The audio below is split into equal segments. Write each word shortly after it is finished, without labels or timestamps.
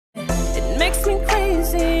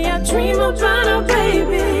See, I dream about our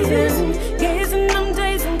babies. Gazing them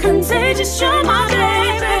days and contagious, you're my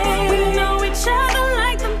baby. We know each other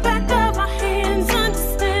like the back of our hands.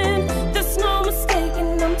 Understand, there's no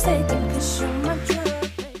mistaking, I'm taking, 'cause you're my drug,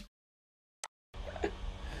 baby.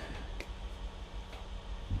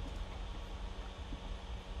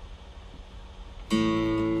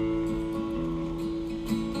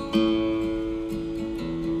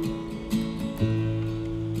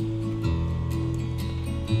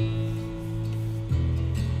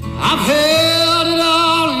 I've held it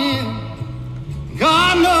all in.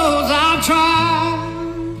 God knows I've tried.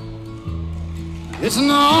 It's an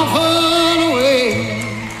awful way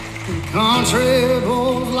the country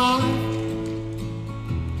boys life.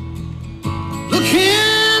 Look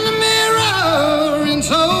in the mirror in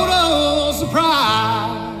total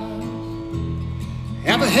surprise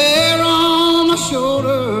at the hair on my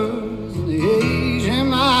shoulders and the age in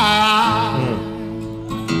my eyes.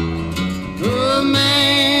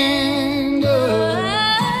 Amanda,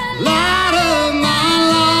 light of my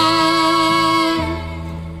life,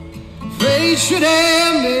 fate should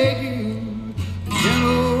have made you a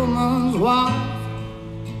gentleman's wife.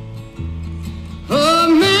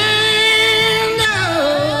 Amanda,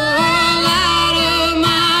 light of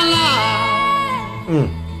my life,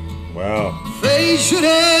 Wow. fate should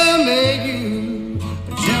have made you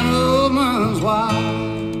a gentleman's wife.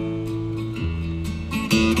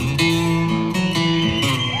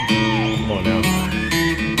 Come on now.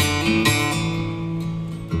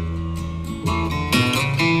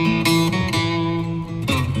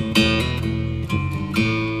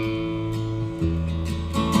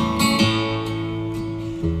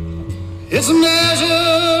 It's a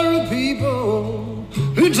measure of people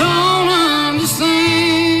who don't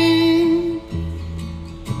understand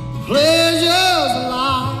pleasures of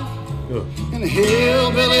life in a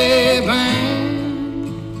hillbilly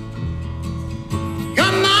band.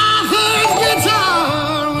 Got my first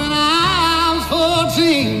guitar when I was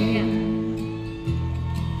 14.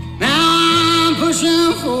 Now I'm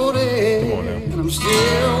pushing 40 Come on now. and I'm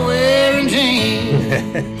still wearing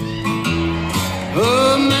jeans.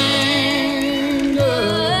 Amanda,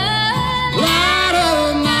 light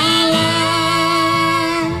of my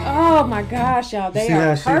life. Oh my gosh, y'all, they see how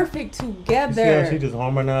are she- perfect You see how together. she just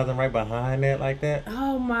harmonizing right behind that like that?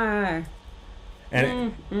 Oh my.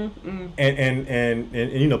 And and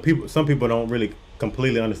you know, some people don't really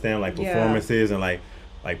completely understand like Yeah. performances and like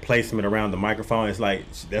placement around the microphone. It's like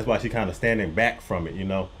that's why she kind of standing back from it, you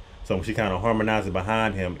know. So when she kind of harmonizes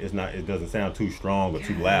behind him, it doesn't sound too strong or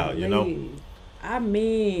too loud, you know. Golly. I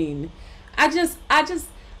mean, I just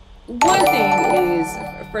one thing is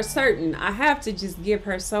for certain, I have to just give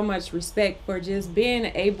her so much respect for just being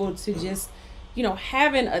able to just, you know,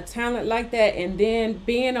 having a talent like that and then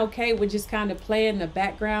being okay with just kind of playing the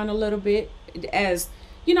background a little bit as,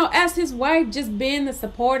 you know, as his wife, just being the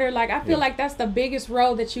supporter. Like, I feel like that's the biggest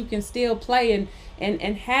role that you can still play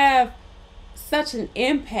and have such an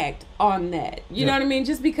impact on that. You know what I mean?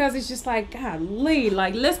 Just because it's just like, golly,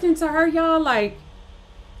 like listening to her, y'all, like,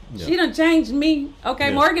 she done changed me. Okay,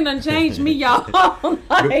 Yeah. Morgan done changed me, y'all.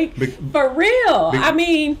 Like, for real. I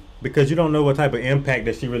mean, because you don't know what type of impact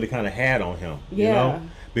that she really kind of had on him. You Yeah. know?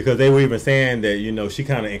 Because they were even saying that, you know, she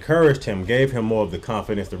kind of encouraged him, gave him more of the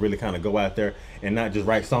confidence to really kind of go out there and not just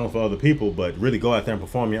write songs for other people, but really go out there and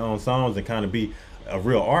perform your own songs and kind of be a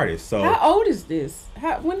real artist. So how old is this?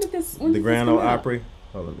 When did this the Grand Ole come out? Opry.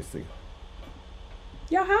 Oh, let me see.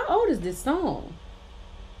 Y'all, how old is this song?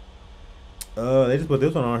 They just put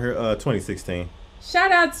this one on here, 2016.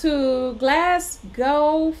 Shout out to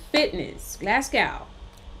Glasgow Fitness, Glasgow.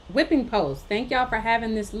 Whipping Post. Thank y'all for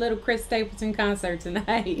having this little Chris Stapleton concert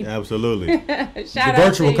tonight. Absolutely. Shout The out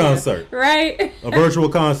virtual to concert. you. Right? A virtual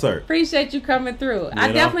concert. Appreciate you coming through. I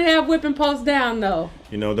know? definitely have Whipping Post down though.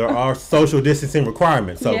 You know, there are social distancing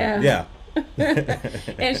requirements. So, Yeah. yeah.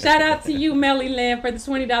 And shout out to you, Melly Lynn, for the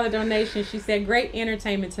 $20 donation. She said, great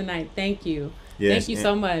entertainment tonight. Thank you. Yes, Thank you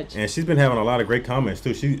so much. And she's been having a lot of great comments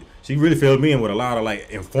too. She really filled me in with a lot of like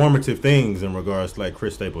informative things in regards to like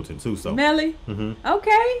Chris Stapleton too. So Melly?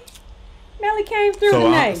 Okay. Melly came through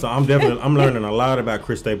tonight. I'm learning a lot about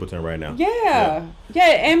Chris Stapleton right now. Yeah,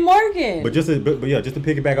 and Morgan. But just to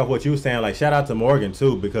piggyback off what you were saying, like shout out to Morgan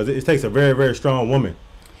too, because it takes a very, very strong woman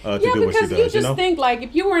to do what she because does. you just think like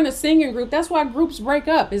if you were in a singing group, that's why groups break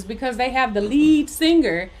up, is because they have the lead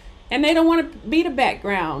singer and they don't want to be the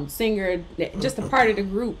background singer, just a part of the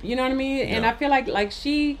group. You know what I mean? And I feel like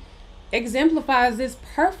she exemplifies this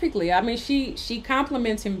perfectly. I mean, she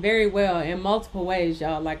compliments him very well in multiple ways,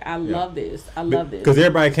 y'all. Like, I love this. I love this. Because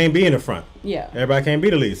everybody can't be in the front. Yeah. Everybody can't be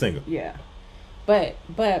the lead singer. Yeah. But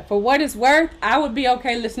for what it's worth, I would be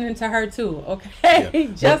okay listening to her too. Okay,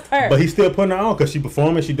 just her. But he's still putting her on because she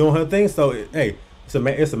performing, she doing her thing. So hey, it's a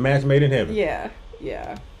match made in heaven. Yeah,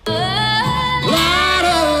 yeah. Light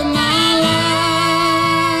of my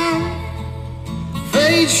life,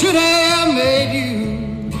 fate should have made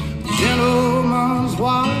you gentleman's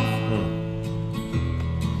wife.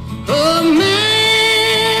 Amanda,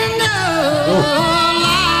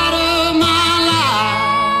 light of my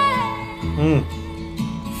life,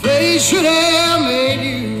 fate should have made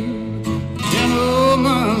you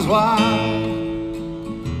gentleman's wife.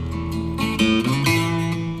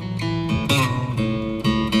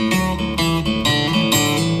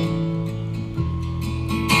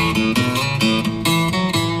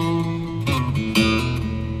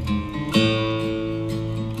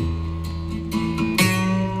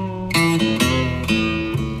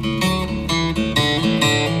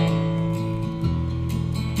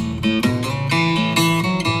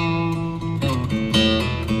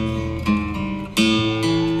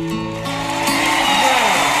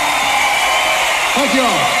 Thank you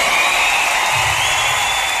all.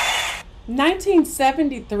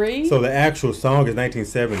 1973. So the actual song is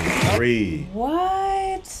 1973.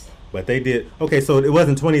 What? But they did so it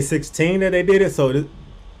wasn't 2016 that they did it. So is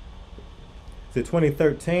it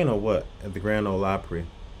 2013 or what at the Grand Ole Opry?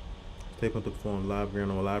 Stapleton performed live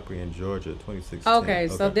Grand Ole Opry in Georgia, 2016. Okay,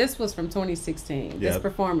 so this was from 2016. Yeah. This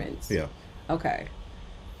performance. Yeah, Okay.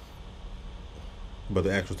 but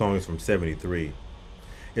the actual song is from 73.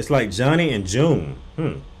 It's like Johnny and June.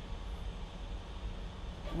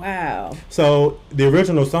 Wow. So the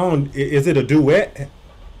original song, is it a duet,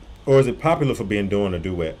 or is it popular for being doing a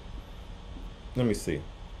duet? Let me see.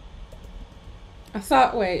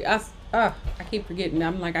 I keep forgetting.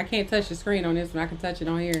 I'm like, I can't touch the screen on this one. I can touch it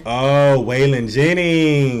on here. Oh, Waylon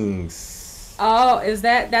Jennings. Oh,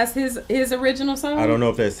 that's his original song? I don't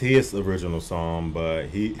know if that's his original song, but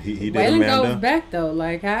he did Waylon Amanda. goes back though,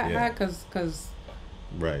 like Yeah. cause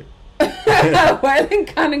Right. Waylon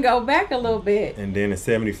kind of go back a little bit. And then in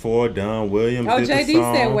 74, Don Williams Oh, did the JD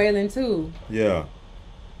song. said Waylon too. Yeah.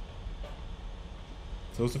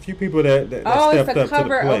 So it's a few people that stepped It's up a to the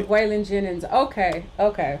cover plate. of Waylon Jennings. Okay.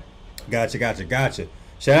 Gotcha.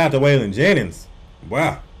 Shout out to Waylon Jennings.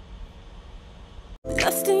 Wow.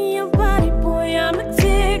 Lust in your body, boy, I'm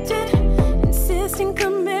addicted. Insisting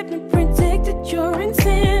commitment, predicted your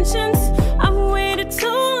intentions.